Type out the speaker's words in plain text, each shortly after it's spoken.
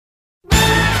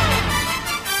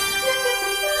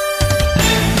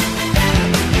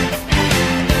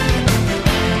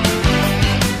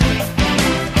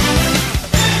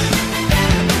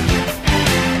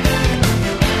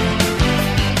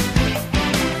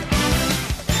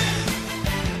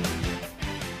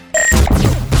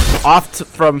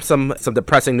from some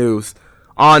depressing news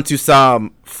on to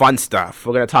some fun stuff.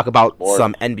 We're going to talk about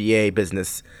some NBA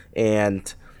business.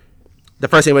 And the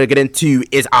first thing we're going to get into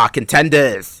is our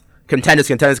contenders. Contenders.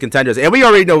 And we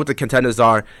already know what the contenders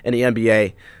are in the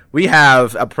NBA. We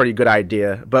have a pretty good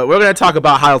idea. But we're going to talk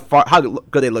about how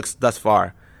good they look thus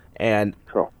far. And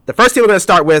the first team we're going to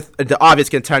start with, the obvious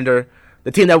contender,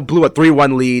 the team that blew a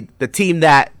 3-1 lead, the team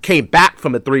that came back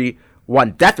from a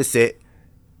 3-1 deficit,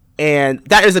 and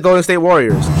that is the Golden State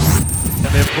Warriors. And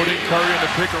they're putting Curry in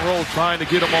the pick and roll, trying to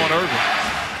get him on Irving.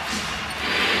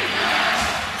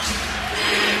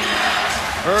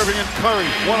 Irving and Curry,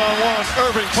 one-on-one.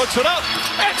 Irving puts it up.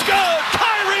 It's good!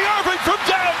 Kyrie Irving from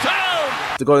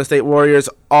downtown! The Golden State Warriors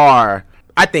are,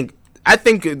 I think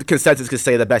the consensus could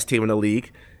say the best team in the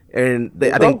league. And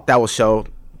I think that will show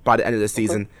by the end of the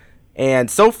season.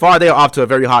 And so far, they are off to a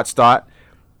very hot start.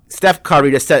 Steph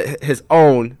Curry just set his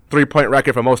own three-point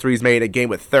record for most threes made in a game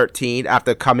with 13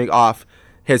 after coming off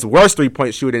his worst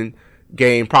three-point shooting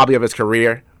game probably of his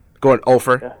career, going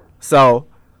over. Yeah. So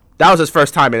that was his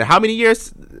first time in how many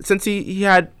years since he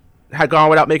had gone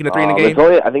without making a three in a game?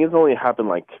 I think it's only happened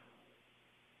like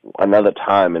another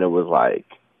time, and it was like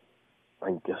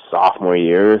a sophomore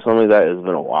year or something like that. It's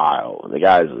been a while. The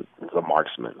guy is a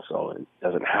marksman, so it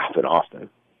doesn't happen often.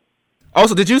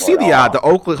 Also, did you see the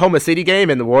Oklahoma City game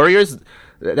and the Warriors?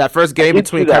 That first game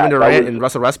between Kevin Durant and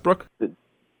Russell Westbrook?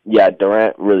 Yeah,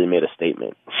 Durant really made a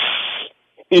statement.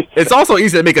 It's also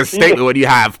easy to make a statement when you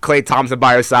have Klay Thompson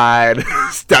by your side,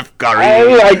 Steph Curry.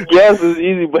 I guess it's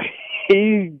easy, but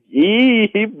he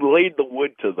laid the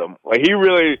wood to them. Like he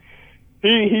really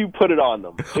he put it on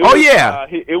them. It was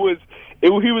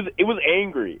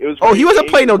angry. It was. He wasn't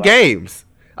playing no games.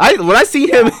 When I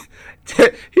see him,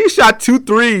 he shot 2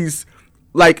 threes.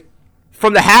 Like,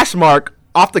 from the hash mark,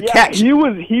 off the catch. He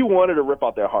wanted to rip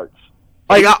out their hearts.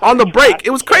 Like, on the break. It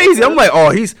was crazy. I'm like,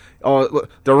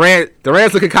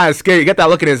 Durant's looking kind of scary. Get that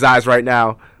look in his eyes right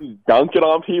now. He's dunking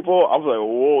on people. I was like,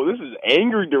 whoa, this is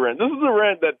angry Durant. This is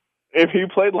Durant that if he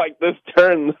played like this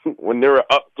turn when they were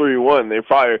up 3-1,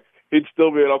 he'd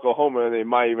still be in Oklahoma and they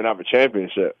might even have a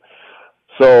championship.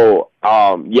 So,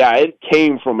 it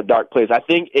came from a dark place. I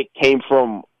think it came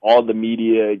from all the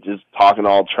media just talking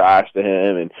all trash to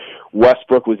him, and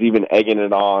Westbrook was even egging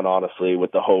it on, honestly,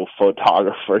 with the whole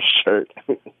photographer shirt,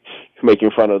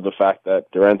 making fun of the fact that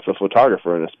Durant's a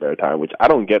photographer in his spare time, which I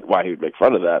don't get why he would make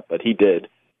fun of that, but he did.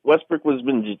 Westbrook was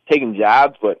been taking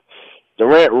jabs, but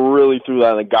Durant really threw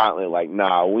that in the gauntlet, like,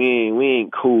 nah, we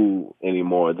ain't cool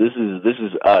anymore. This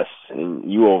is us,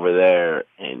 and you over there,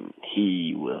 and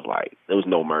he was like, there was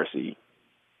no mercy.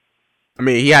 I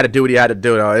mean, he had to do what he had to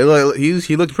do, though.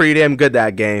 He looked pretty damn good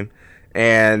that game.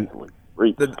 And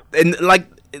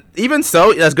even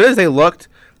so, as good as they looked,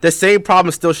 the same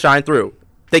problems still shine through.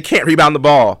 They can't rebound the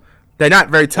ball. They're not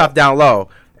very tough down low.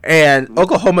 And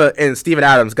Oklahoma and Steven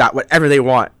Adams got whatever they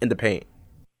want in the paint.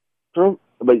 True.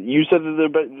 But you said that they're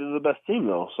the best team,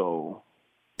 though, so...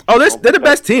 they're the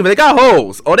best team, but they got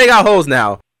holes. They got holes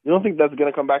now. You don't think that's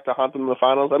going to come back to haunt them in the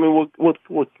finals? I mean, we'll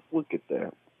get there.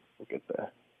 We'll get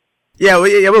there. Yeah,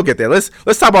 we'll get there. Let's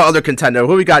talk about other contender.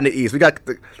 Who we got in the East? We got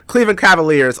the Cleveland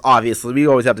Cavaliers, obviously. We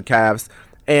always have the Cavs.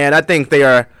 And I think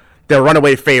they're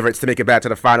runaway favorites to make it back to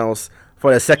the finals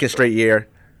for the second straight year.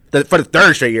 For the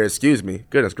third straight year, excuse me.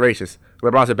 Goodness gracious.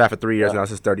 LeBron's been back for 3 years now. It's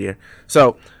his third year.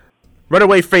 So,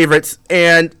 runaway favorites.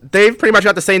 And they've pretty much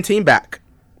got the same team back,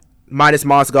 minus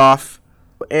Mozgov.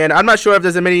 And I'm not sure if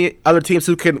there's many other teams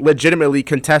who can legitimately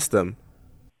contest them.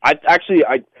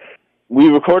 We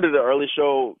recorded an early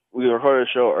show. We recorded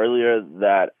a show earlier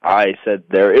that I said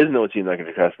there is no team that can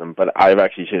contest them, but I've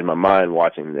actually changed my mind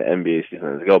watching the NBA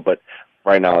season ago. But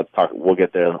right now, we'll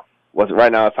get there.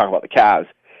 Right now, let's talk about the Cavs.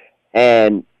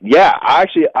 And yeah, I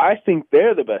think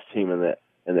they're the best team in the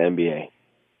NBA,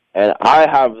 and I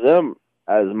have them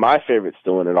as my favorite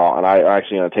to win it all. And I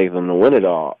actually going to take them to win it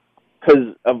all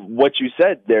because of what you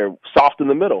said. They're soft in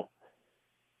the middle.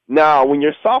 Now, when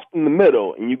you're soft in the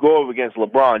middle and you go up against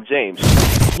LeBron James.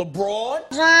 LeBron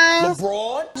James.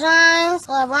 LeBron James.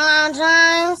 LeBron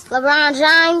James. LeBron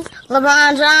James.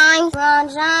 LeBron James. LeBron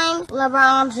James.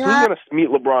 LeBron James. Who's going to meet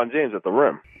LeBron James at the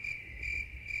rim?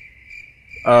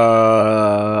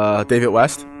 David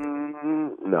West?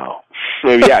 No.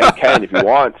 Maybe, yeah, he can if he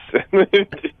wants.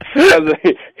 He's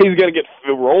going to get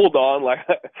rolled on. Like,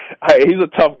 he's a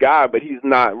tough guy, but he's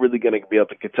not really going to be able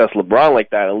to contest LeBron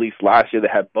like that. At least last year they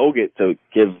had Bogut to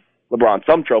give LeBron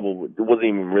some trouble. It wasn't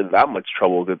even really that much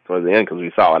trouble towards the end because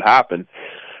we saw it happen.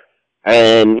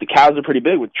 And the Cavs are pretty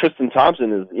big with Tristan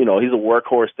Thompson. He's a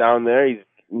workhorse down there.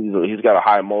 He's got a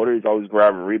high motor. He's always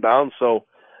grabbing rebounds. So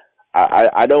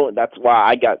I don't. That's why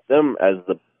I got them as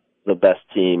the best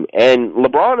team. And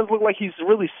LeBron has looked like he's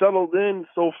really settled in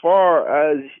so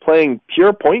far as playing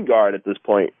pure point guard at this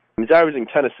point. He's averaging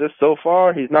 10 assists so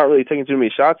far. He's not really taking too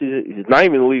many shots. He's not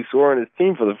even the lead scorer on his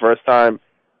team for the first time.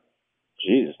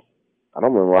 Jeez. I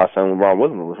don't remember the last time LeBron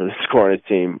wasn't the lead scorer on his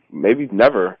team. Maybe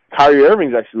never. Kyrie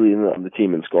Irving's actually leading the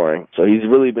team in scoring. So he's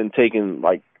really been taking,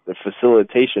 like, the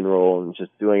facilitation role and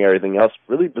just doing everything else,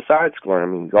 really besides scoring.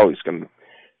 I mean, he's always going to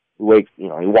he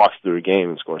walks through a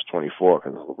game and scores 24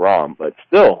 because of LeBron, but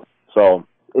still, so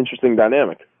interesting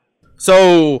dynamic.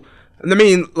 So, I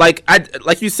mean, like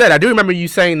you said, I do remember you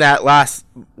saying that last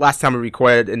time we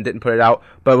recorded and didn't put it out,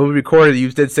 but when we recorded,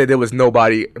 you did say there was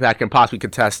nobody that can possibly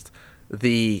contest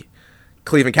the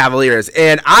Cleveland Cavaliers,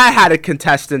 and I had a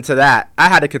contestant to that. I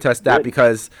had to contest that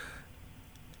because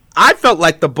I felt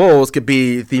like the Bulls could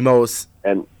be the most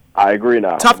and I agree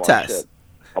now. tough test.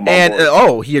 And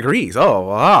he agrees. Do tell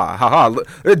why.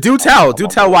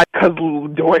 Because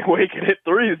Dwayne Wade can hit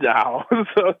threes now.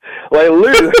 So, like,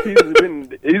 literally,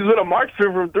 he's been a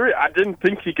marksman from three. I didn't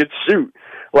think he could shoot.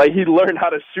 Like, he learned how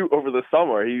to shoot over the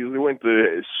summer. He went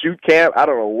to shoot camp. I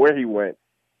don't know where he went,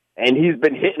 and he's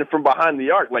been hitting from behind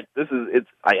the arc. Like,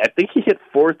 I think he hit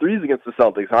 4 threes against the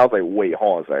Celtics. And I was like, wait,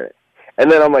 hold on a second. And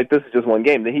then I'm like, this is just one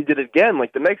game. Then he did it again,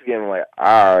 like the next game. I'm like,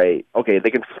 all right, okay, they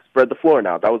can spread the floor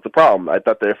now. That was the problem. I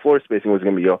thought their floor spacing was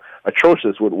going to be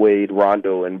atrocious with Wade,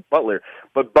 Rondo, and Butler.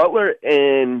 But Butler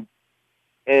and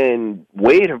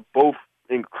Wade have both,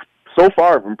 so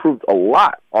far, have improved a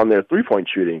lot on their three-point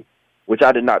shooting, which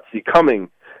I did not see coming.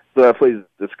 So that plays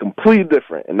is completely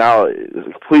different. And now it's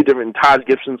completely different. Taj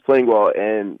Gibson's playing well,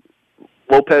 and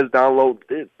Lopez down low.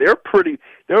 They're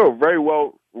a very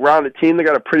well-rounded team. They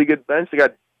got a pretty good bench. They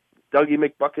got Dougie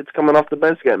McBuckets coming off the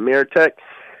bench. They got Mirotic.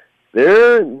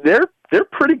 They're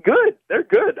pretty good. They're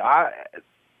good.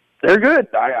 They're good.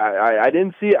 I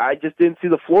just didn't see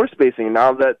the floor spacing.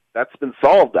 Now that's been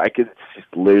solved, I could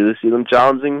just literally see them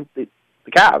challenging the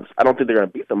Cavs. I don't think they're going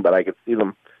to beat them, but I could see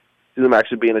them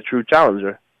actually being a true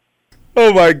challenger.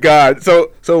 Oh my God!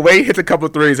 So Wade hits a couple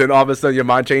of threes, and all of a sudden your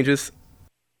mind changes.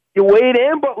 Wade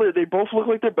and Butler, they both look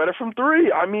like they're better from three.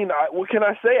 I mean, what can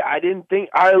I say? I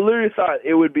literally thought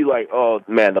it would be like, oh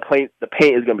man, the paint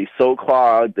is going to be so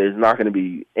clogged. There's not going to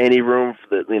be any room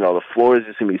for the floor is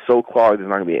just going to be so clogged. There's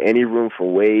not going to be any room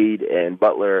for Wade and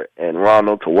Butler and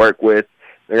Rondo to work with.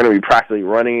 They're going to be practically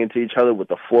running into each other with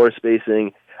the floor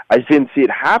spacing. I just didn't see it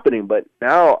happening, but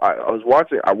now I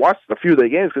watched a few of the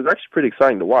games because it's actually pretty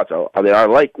exciting to watch. I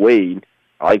like Wade,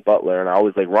 I like Butler, and I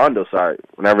always like Rondo side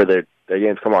whenever their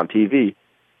games come on TV.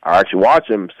 I actually watch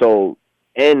them. So,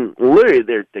 and literally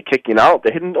they're kicking out.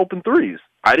 They're hitting open threes.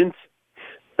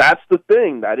 That's the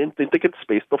thing. I didn't think they could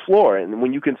space the floor. And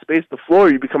when you can space the floor,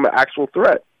 you become an actual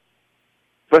threat,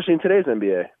 especially in today's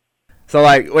NBA. So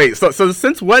so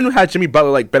since when has Jimmy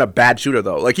Butler been a bad shooter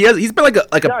though? He's been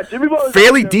a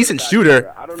fairly decent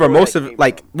shooter for most of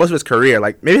his career.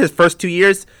 Like maybe his first 2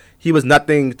 years he was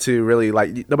nothing to really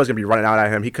nobody's gonna be running out at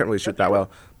him. He couldn't really shoot that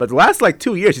well. But the last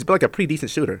 2 years he's been a pretty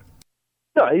decent shooter.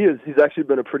 No, he is. He's actually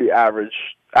been a pretty average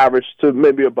to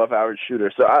maybe above average shooter.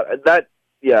 So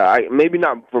maybe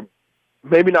not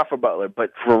for Butler,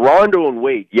 but for Rondo and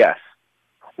Wade, yes.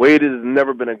 Wade has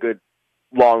never been a good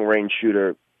long range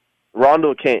shooter.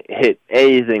 Rondo can't hit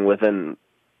anything within,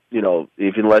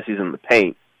 unless he's in the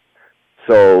paint.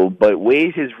 So, but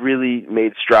Wade has really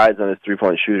made strides on his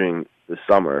 3-point shooting this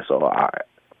summer.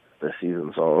 This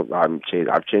season. So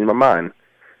I've changed my mind.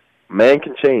 Man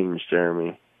can change,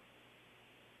 Jeremy.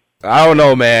 I don't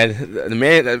know, man.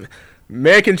 The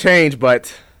man can change,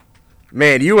 but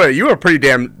man, you were pretty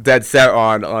damn dead set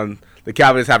on the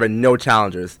Cavaliers having no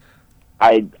challengers.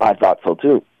 I thought so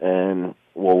too, and.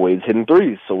 Well, Wade's hitting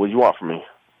threes, so what do you want from me?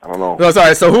 I don't know. No,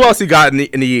 sorry. So who else you got in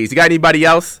the East? You got anybody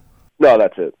else? No,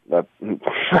 that's it. That's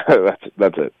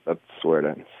it. That's where it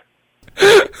ends.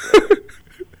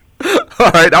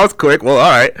 All right, that was quick. Well, all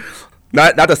right.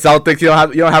 Not the Celtics. You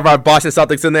don't have our Boston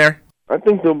Celtics in there? I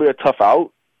think there'll be a tough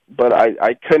out, but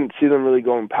I couldn't see them really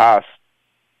going past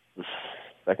the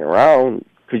second round.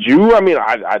 Could you? I mean,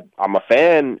 I'm a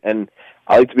fan, and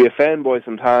I like to be a fanboy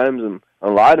sometimes and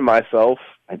lie to myself.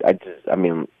 To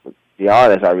be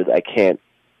honest, I can't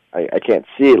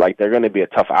see it. Like, they're going to be a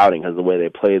tough outing because the way they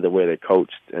play, the way they're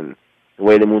coached, and the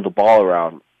way they move the ball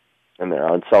around, and their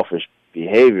unselfish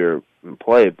behavior and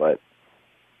play. But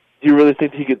do you really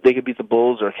think they could beat the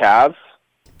Bulls or Cavs?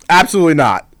 Absolutely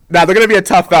not. Now, they're going to be a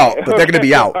tough out, but they're going to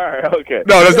be out. All right, okay.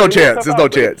 No, there's no chance. There's no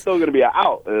chance. It's still going to be an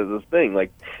out. There's this thing.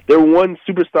 Like, they're one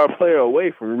superstar player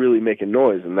away from really making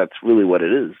noise, and that's really what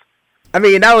it is. I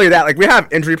mean, not only that, we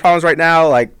have injury problems right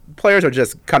now. Players are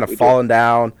just kind of falling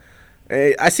down.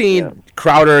 I seen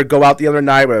Crowder go out the other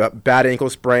night with a bad ankle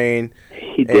sprain.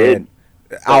 He did.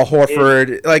 Al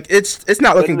Horford, like it's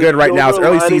not looking good right now. It's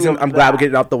early season. I'm glad we're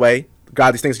getting out the way.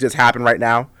 God, these things just happen right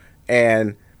now,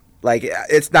 and like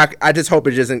it's not. I just hope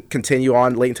it doesn't continue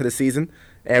on late into the season,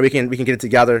 and we can get it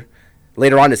together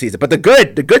later on in the season. But the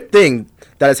good thing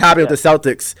that is happening with the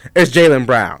Celtics is Jaylen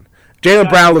Brown. Jaylen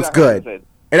Brown looks good,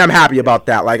 and I'm happy about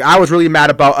that. Like I was really mad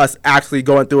about us actually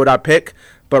going through with our pick,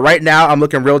 but right now I'm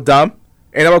looking real dumb,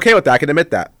 and I'm okay with that. I can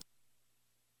admit that.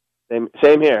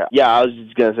 Same here. Yeah, I was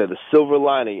just going to say the silver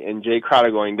lining in Jay Crowder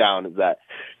going down is that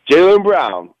Jaylen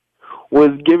Brown was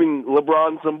giving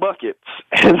LeBron some buckets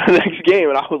in the next game,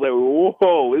 and I was like,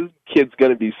 whoa, this kid's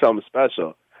going to be something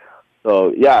special.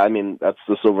 So, yeah, I mean, that's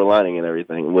the silver lining and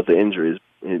everything. With the injuries,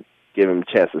 it gave him a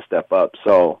chance to step up.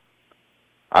 So,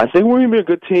 I think we're going to be a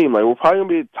good team. Like, we're probably going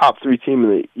to be a top 3 team in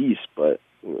the East, but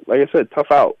like I said,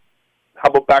 tough out. How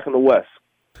about back in the West?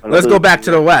 Let's go back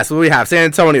to the West. What do we have? San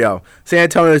Antonio. San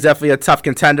Antonio is definitely a tough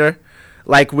contender.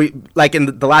 Like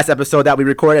in the last episode that we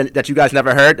recorded that you guys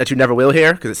never heard, that you never will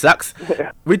hear because it sucks.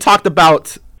 We talked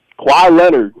about Kawhi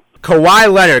Leonard.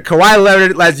 Kawhi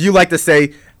Leonard, as you like to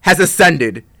say, has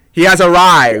ascended. He has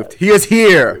arrived. He is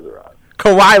here.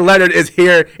 Kawhi Leonard is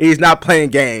here. And he's not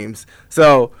playing games.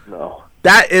 So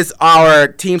that is our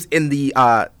teams in the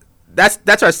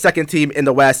that's our second team in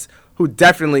the West. Who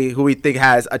we think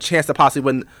has a chance to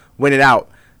possibly win it out.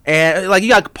 And like you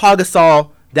got Paul Gasol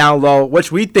down low,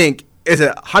 which we think is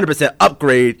a 100%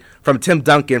 upgrade from Tim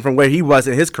Duncan from where he was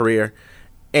in his career.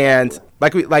 And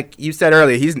like you said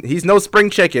earlier, he's no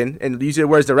spring chicken, and use your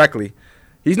words directly.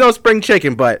 He's no spring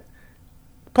chicken, but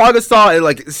Paul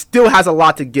Gasol still has a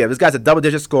lot to give. This guy's a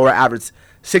double-digit scorer, averaged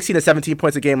 16 to 17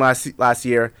 points a game last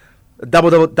year, a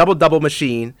double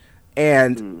machine.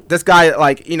 And this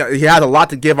guy, he has a lot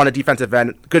to give on the defensive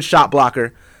end. Good shot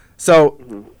blocker. So,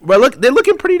 they're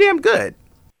looking pretty damn good.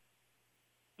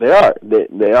 They are.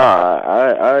 They are.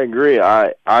 I agree.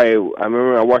 I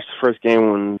remember I watched the first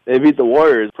game when they beat the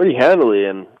Warriors pretty handily,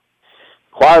 and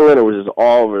Kawhi Leonard was just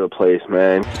all over the place,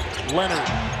 man. Leonard,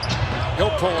 he'll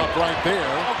pull up right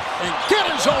there and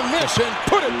get his own miss and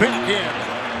put it back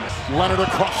in. Leonard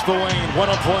across the lane. What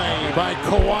a play by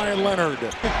Kawhi Leonard.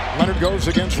 Leonard goes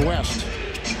against West.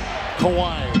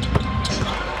 Kawhi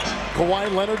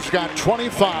Leonard's got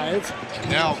 25.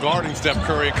 Now guarding Steph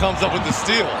Curry comes up with the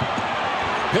steal.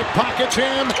 Pickpockets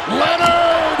him.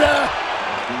 Leonard!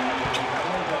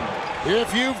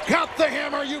 If you've got the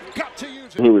hammer, you've got to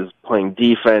use it. He was playing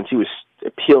defense. He was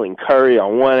appealing Curry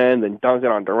on one end and dunking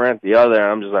on Durant the other. And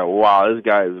I'm just like, wow, this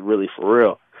guy is really for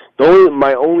real.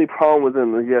 My only problem with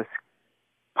him is, yes,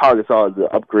 Paul Gasol is the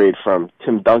upgrade from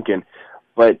Tim Duncan.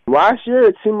 But last year,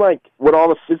 it seemed like with all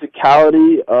the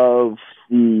physicality of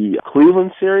the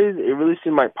Cleveland series, it really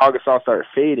seemed like Paul Gasol started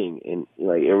fading. And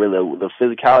the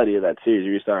physicality of that series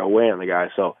really started weighing on the guy.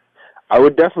 So I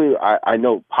would definitely, I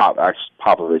know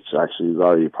Popovich actually is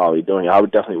already probably doing it. I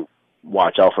would definitely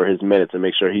watch out for his minutes and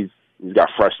make sure he's got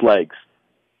fresh legs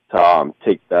to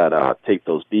take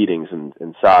those beatings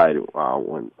inside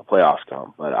when the playoffs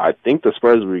come. But I think the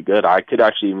Spurs will be good. I could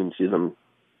actually even see them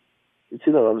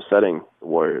upsetting the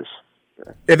Warriors.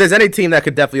 If there's any team that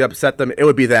could definitely upset them, it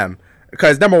would be them.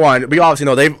 Because number one, we obviously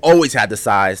know they've always had the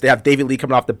size. They have David Lee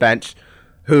coming off the bench,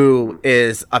 who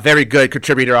is a very good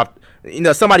contributor.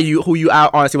 Somebody who you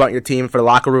honestly want on your team for the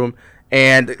locker room.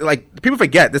 And people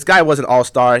forget, this guy was an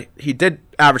all-star. He did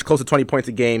average close to 20 points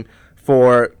a game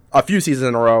for a few seasons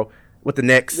in a row with the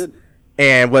Knicks,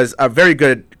 and was a very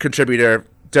good contributor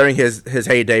during his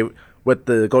heyday with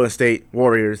the Golden State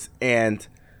Warriors. And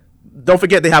don't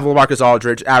forget they have LaMarcus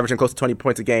Aldridge averaging close to 20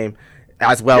 points a game,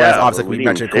 as well as obviously we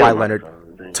mentioned Kawhi Leonard,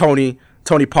 Tony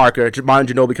Parker,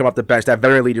 Manu Ginobili come off the bench, that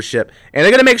veteran leadership. And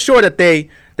they're going to make sure that they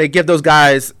give those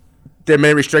guys their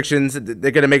minute restrictions.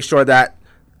 They're going to make sure that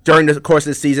during the course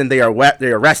of the season they are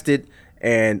rested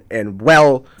and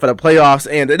well for the playoffs,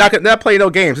 and they're not playing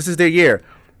no games. This is their year.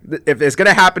 If it's going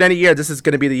to happen any year, this is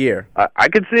going to be the year. I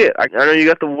could see it. I know you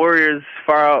got the Warriors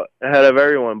far out ahead of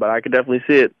everyone, but I could definitely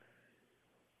see it.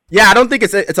 Yeah, I don't think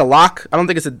it's a lock. I don't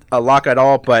think it's a lock at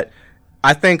all, but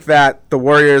I think that the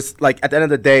Warriors, at the end of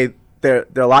the day, they're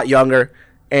a lot younger,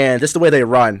 and just the way they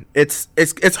run, it's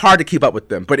hard to keep up with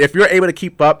them. But if you're able to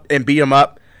keep up and beat them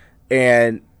up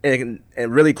and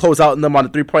really close out on them on the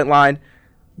three-point line,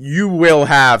 you will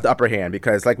have the upper hand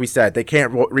because, like we said, they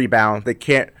can't rebound. They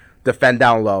can't defend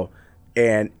down low.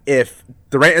 And if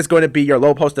Durant is going to be your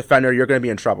low post defender, you're going to be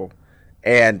in trouble.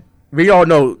 And we all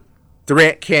know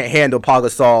Durant can't handle Paul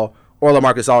Gasol or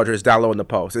LaMarcus Aldridge down low in the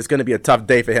post. It's going to be a tough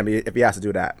day for him if he has to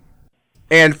do that.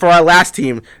 And for our last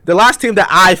team, the last team that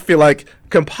I feel like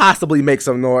can possibly make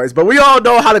some noise. But we all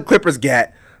know how the Clippers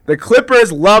get. The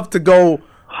Clippers love to go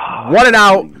one and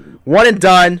out, one and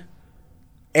done,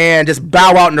 and just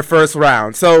bow out in the first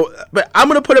round. So, but I'm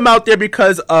going to put them out there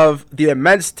because of the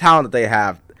immense talent that they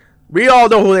have. We all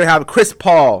know who they have. Chris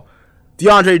Paul,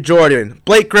 DeAndre Jordan,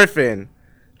 Blake Griffin,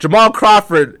 Jamal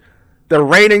Crawford, the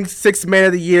reigning sixth man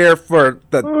of the year for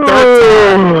the third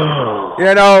time.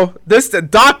 You know,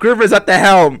 Doc Rivers at the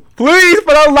helm. Please,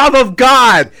 for the love of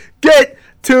God, get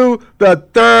to the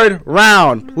third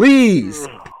round, please.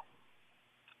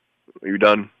 Are you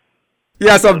done?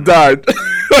 Yes, I'm done.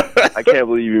 I can't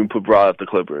believe you even brought up the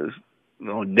Clippers.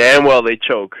 No, damn well they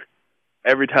choke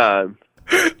every time.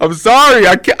 I'm sorry.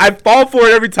 I fall for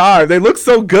it every time. They look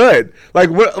so good. Like,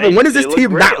 when does this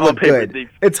team not look good?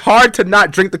 It's hard to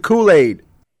not drink the Kool-Aid.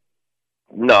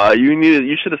 No,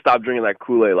 you should have stopped drinking that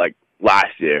Kool-Aid like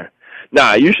last year.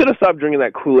 Nah, you should have stopped drinking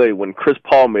that Kool-Aid when Chris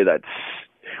Paul made that.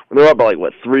 When they were up by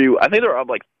like 3. I think they were up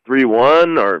like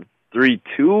 3-1 or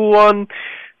 3-2 on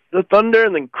the Thunder,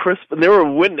 and then they were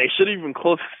winning. They should have even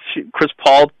close. Chris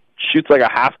Paul shoots like a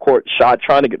half-court shot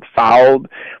trying to get fouled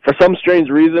for some strange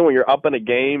reason when you're up in a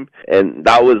game, and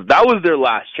that was their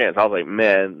last chance. I was like,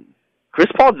 man, Chris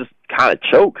Paul just kind of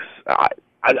chokes.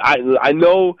 I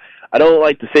know I don't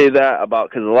like to say that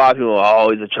because a lot of people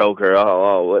are, he's a choker.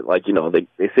 Like, you know, they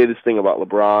say this thing about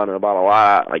LeBron and about a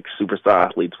lot like superstar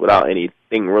athletes without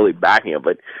anything really backing it.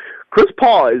 But Chris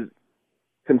Paul is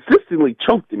consistently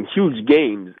choked in huge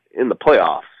games in the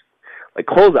playoffs, like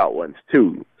closeout ones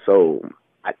too. So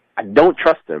I don't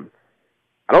trust him.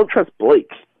 I don't trust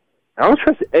Blake. I don't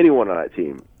trust anyone on that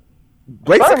team.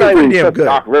 Blake's looking pretty damn good.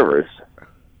 Doc Rivers.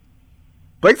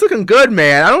 Blake's looking good,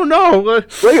 man. I don't know.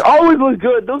 Blake always looks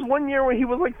good. There was one year when he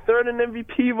was like third in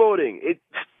MVP voting. It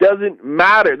doesn't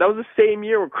matter. That was the same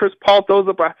year when Chris Paul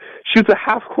shoots a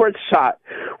half-court shot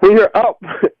when you're up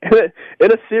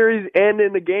in a series and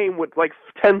in the game with like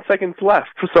 10 seconds left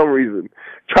for some reason,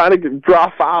 trying to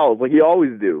draw fouls like you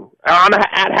always do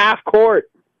at half court.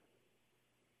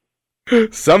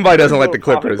 Somebody doesn't like the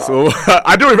Clippers. So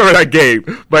I do remember that game,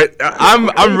 but I'm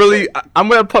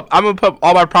gonna put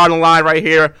all my pride on the line right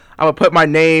here. I'm gonna put my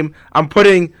name. I'm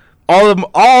putting all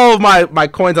of my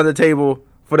coins on the table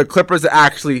for the Clippers to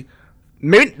actually,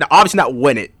 maybe obviously not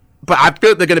win it, but I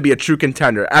feel like they're gonna be a true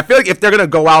contender. I feel like if they're gonna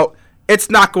go out, it's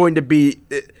not going to be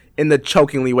in the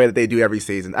chokingly way that they do every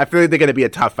season. I feel like they're gonna be a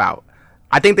tough out.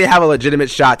 I think they have a legitimate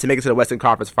shot to make it to the Western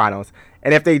Conference Finals,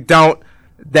 and if they don't,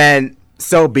 then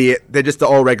so be it. They're just the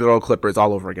old regular old Clippers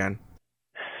all over again.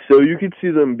 So you could see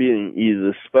them beating either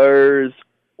the Spurs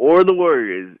or the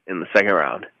Warriors in the second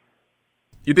round.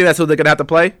 You think that's who they're going to have to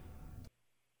play?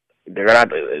 They're going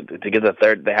to have to get the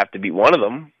third. They have to beat one of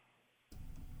them,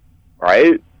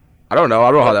 right? I don't know.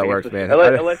 I don't know how that works, man.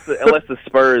 Unless the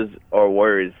Spurs or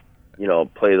Warriors, you know,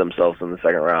 play themselves in the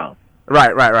second round.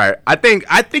 Right. I think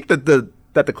that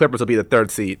the Clippers will be the third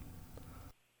seed.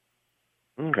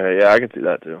 Okay, yeah, I can see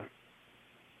that too.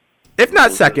 If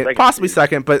not second, possibly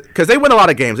second, but because they win a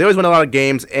lot of games. They always win a lot of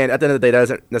games, and at the end of the day, that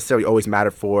doesn't necessarily always matter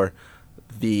for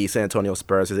the San Antonio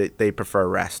Spurs. They prefer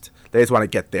rest. They just want to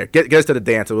get there. Get us to the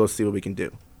dance, and we'll see what we can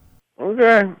do.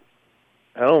 Okay.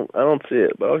 I don't see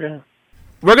it, but okay.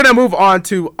 We're going to move on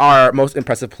to our most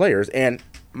impressive players, and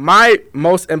my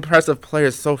most impressive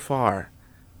players so far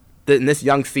in this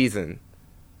young season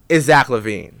is Zach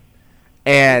LaVine.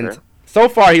 And so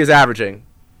far, he is averaging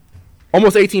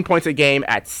almost 18 points a game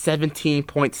at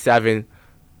 17.7.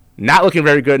 Not looking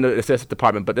very good in the assist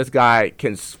department, but this guy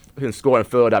can score and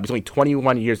fill it up. He's only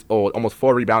 21 years old, almost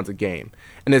 4 rebounds a game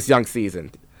in this young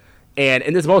season. And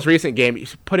in this most recent game, he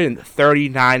put in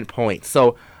 39 points.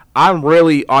 So I'm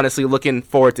really, honestly looking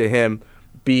forward to him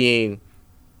being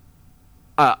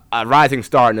a rising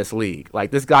star in this league.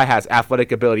 Like, this guy has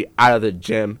athletic ability out of the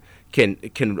gym, can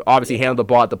obviously handle the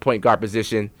ball at the point guard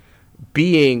position,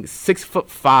 being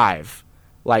 6'5",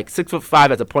 like 6'5"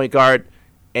 as a point guard,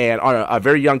 and on a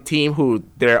very young team who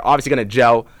they're obviously going to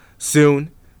gel sooner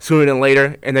than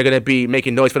later, and they're going to be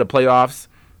making noise for the playoffs.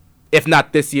 If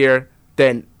not this year,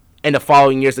 then in the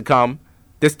following years to come.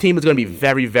 This team is going to be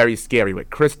very, very scary with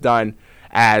Chris Dunn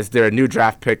as their new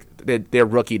draft pick, their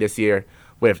rookie this year,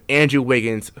 with Andrew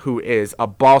Wiggins, who is a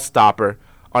ball stopper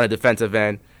on a defensive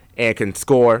end and can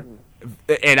score.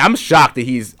 And I'm shocked that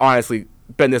he's honestly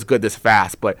been this good this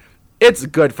fast, but it's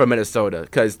good for Minnesota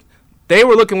because they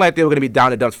were looking like they were going to be down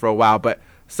the dumps for a while, but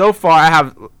so far I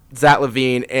have Zach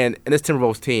LaVine and this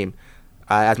Timberwolves team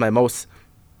as my most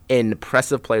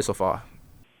impressive player so far.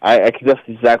 I can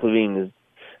definitely see Zach LaVine is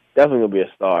definitely going to be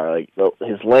a star. Like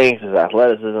his length, his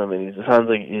athleticism, and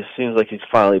he seems like he's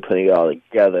finally putting it all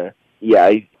together.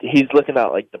 Yeah, he's looking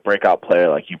out like the breakout player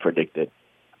like you predicted.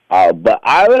 But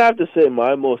I would have to say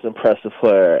my most impressive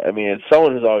player, I mean, it's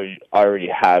someone who's already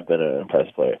have been an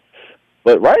impressive player.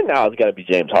 But right now, it's got to be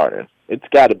James Harden. It's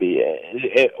got to be.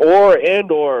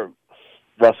 Or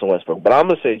Russell Westbrook. But I'm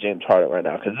going to say James Harden right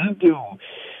now because this dude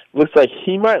looks like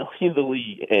he might lead the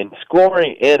league in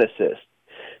scoring and assists.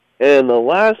 And the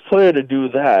last player to do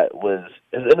that was,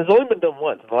 and it's only been done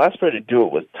once, and the last player to do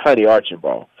it was Tiny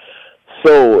Archibald.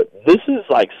 So this is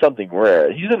like something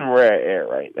rare. He's in rare air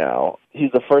right now.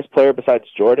 He's the first player besides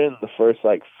Jordan, the first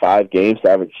 5 games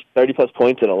to average 30-plus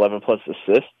points and 11-plus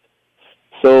assists.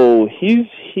 So he's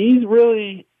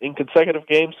really in consecutive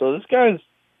games. So this guy's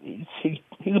he's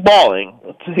balling.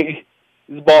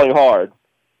 He's balling hard.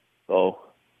 So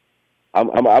I'm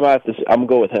gonna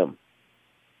go with him.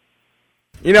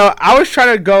 I was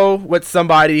trying to go with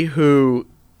somebody who.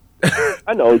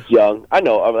 I know it's young. I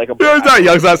know. It's not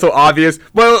young, it's not so obvious.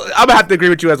 Well, I'm gonna have to agree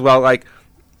with you as well.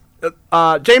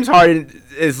 James Harden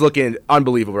is looking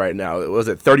unbelievable right now. Was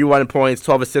it 31 points,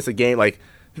 12 assists a game?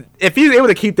 If he's able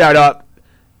to keep that up,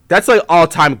 that's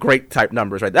all-time great type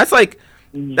numbers, right? That's like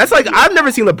I've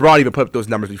never seen LeBron even put up those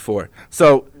numbers before.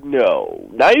 So no,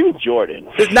 not even Jordan.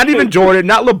 Not even Jordan,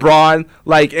 not LeBron.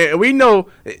 We know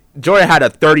Jordan had a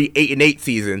 38-8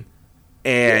 season,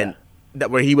 and that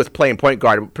where he was playing point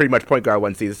guard, pretty much point guard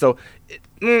one season. So,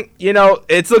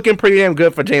 it's looking pretty damn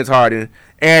good for James Harden,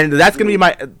 and that's gonna be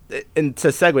and to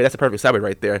segue, that's a perfect segue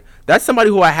right there. That's somebody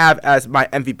who I have as my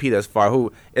MVP thus far,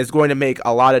 who is going to make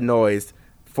a lot of noise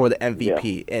for the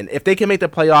MVP. Yeah. And if they can make the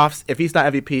playoffs, if he's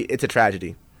not MVP, it's a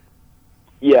tragedy.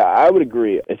 Yeah, I would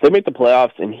agree. If they make the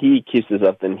playoffs and he keeps this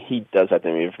up, then he does have to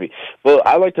be MVP. But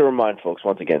I like to remind folks,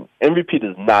 once again, MVP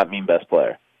does not mean best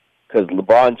player, because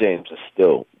LeBron James is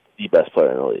still the best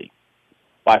player in the league.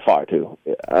 By far, too.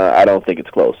 I don't think it's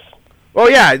close. Well,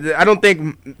 yeah, I don't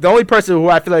think the only person who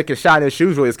I feel like can shine his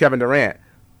shoes really is Kevin Durant.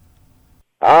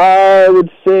 I would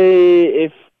say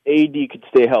if AD could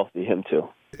stay healthy, him too.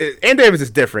 Anthony Davis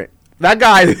is different. That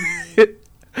guy,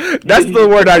 that's the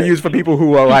word I use for people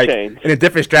who are in a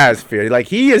different stratosphere.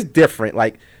 He is different.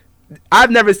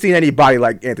 I've never seen anybody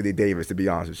like Anthony Davis, to be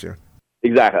honest with you.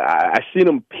 Exactly. I seen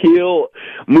him peel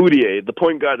Moutier, the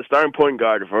starting point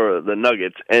guard for the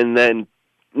Nuggets, and then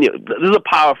this is a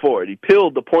power forward. He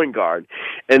peeled the point guard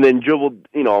and then dribbled,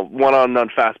 one-on-one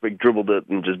fast break, dribbled it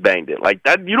and just banged it.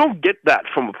 That you don't get that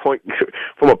from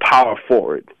a power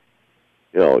forward.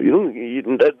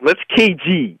 That's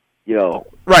KG.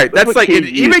 Right. That's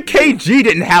even KG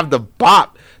didn't have the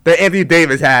bop that Anthony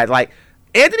Davis had.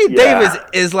 Anthony Davis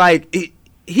is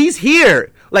he's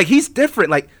here. He's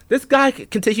different. This guy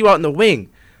can take you out in the wing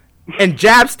and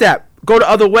jab step, go the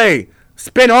other way,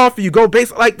 spin off you, go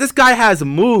base. This guy has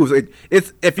moves.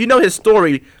 It's if you know his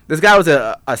story, this guy was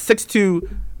a 6'2"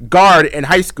 guard in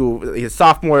high school, his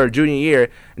sophomore or junior year,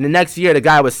 and the next year the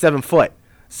guy was 7 foot.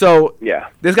 So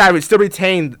this guy would still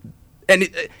retain, and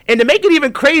to make it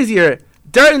even crazier,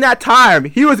 during that time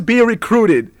he was being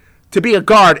recruited to be a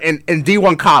guard in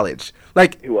D1 college.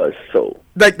 He was so.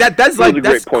 That's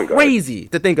crazy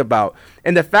to think about.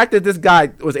 And the fact that this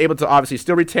guy was able to obviously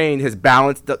still retain his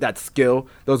balance, that skill,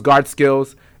 those guard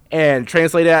skills, and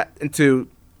translate that into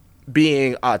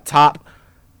being a top,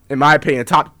 in my opinion,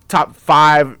 top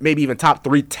 5, maybe even top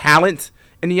 3 talent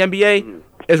in the NBA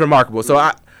is remarkable.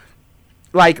 So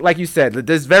like you said,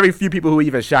 there's very few people who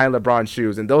even shine LeBron's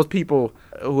shoes, and those people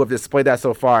who have displayed that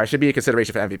so far should be a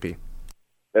consideration for MVP.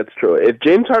 That's true. If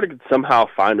James Harden could somehow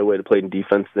find a way to play in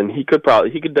defense, then he could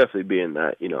definitely be in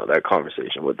that that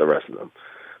conversation with the rest of them.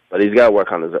 But he's got to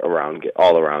work on his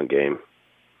all around game.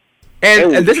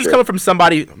 And this is coming from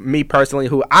somebody, me personally,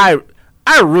 who I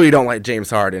really don't like James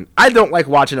Harden. I don't like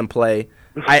watching him play.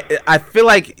 I feel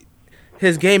like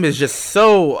his game is just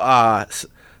so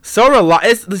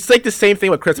it's like the same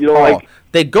thing with Chris Paul.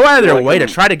 They go out of their way to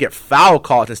try to get foul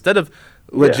calls instead of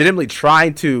legitimately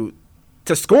trying to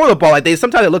score the ball.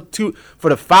 Sometimes they look for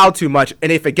the foul too much, and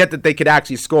they forget that they could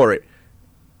actually score it.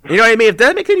 You know what I mean? If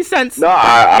that makes any sense. No,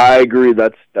 I agree.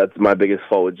 That's my biggest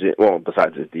fault with James. Well,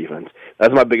 besides his defense,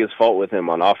 that's my biggest fault with him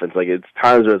on offense. It's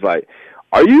times where it's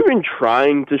are you even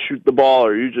trying to shoot the ball, or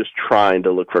are you just trying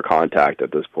to look for contact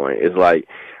at this point? It's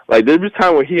there's this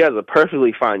time where he has a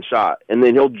perfectly fine shot, and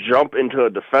then he'll jump into a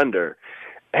defender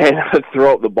and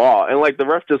throw up the ball, and the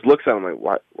ref just looks at him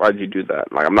why did you do that?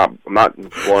 I'm not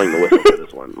blowing the whistle for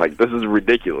this one. This is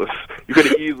ridiculous. You could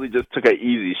have easily just took an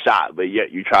easy shot, but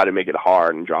yet you try to make it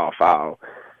hard and draw a foul.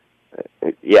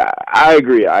 Yeah, I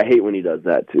agree. I hate when he does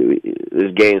that too.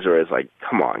 There's games where it's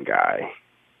come on, guy.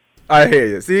 I hear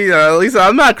you. See, Lisa,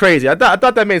 I'm not crazy. I thought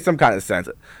that made some kind of sense.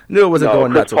 I knew it wasn't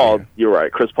going nuts. Chris Paul, you're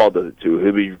right. Chris Paul does it too.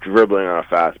 He'll be dribbling on a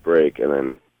fast break and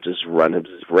then just ram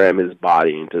his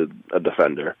body into a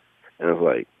defender, and it's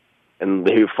like, and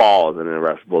he falls, and then the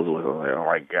ref blows away. I'm like, oh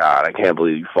my god, I can't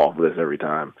believe you fall for this every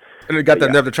time. And he got the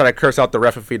nerve to try to curse out the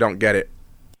ref if he don't get it.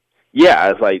 Yeah,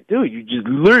 it's like, dude, you just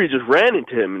literally just ran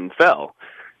into him and fell.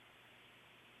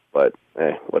 But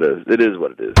hey, it is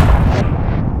what it is.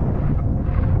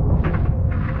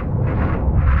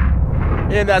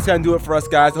 And that's going to do it for us,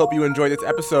 guys. I hope you enjoyed this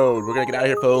episode. We're going to get out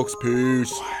of here, folks.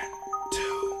 Peace. 1,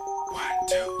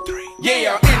 2, 3.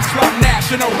 Yeah, Islam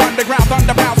National Underground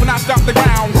Thunderbounds when I stomp the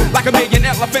ground. Like a million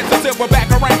elephants, a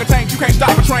silverback orangutan. You can't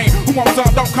stop a train. Who wants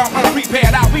some? Don't come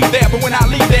unprepared. I'll be there, but when I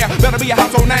leave there, better be a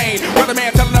household name.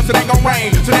 Weatherman telling us it ain't gon'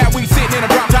 rain. So now we sitting in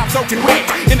a drop top soaking wet.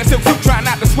 In a silk suit trying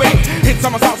not to sweat. Hit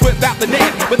somersaults without the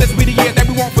net. But this be the year that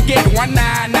we won't forget.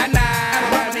 1999.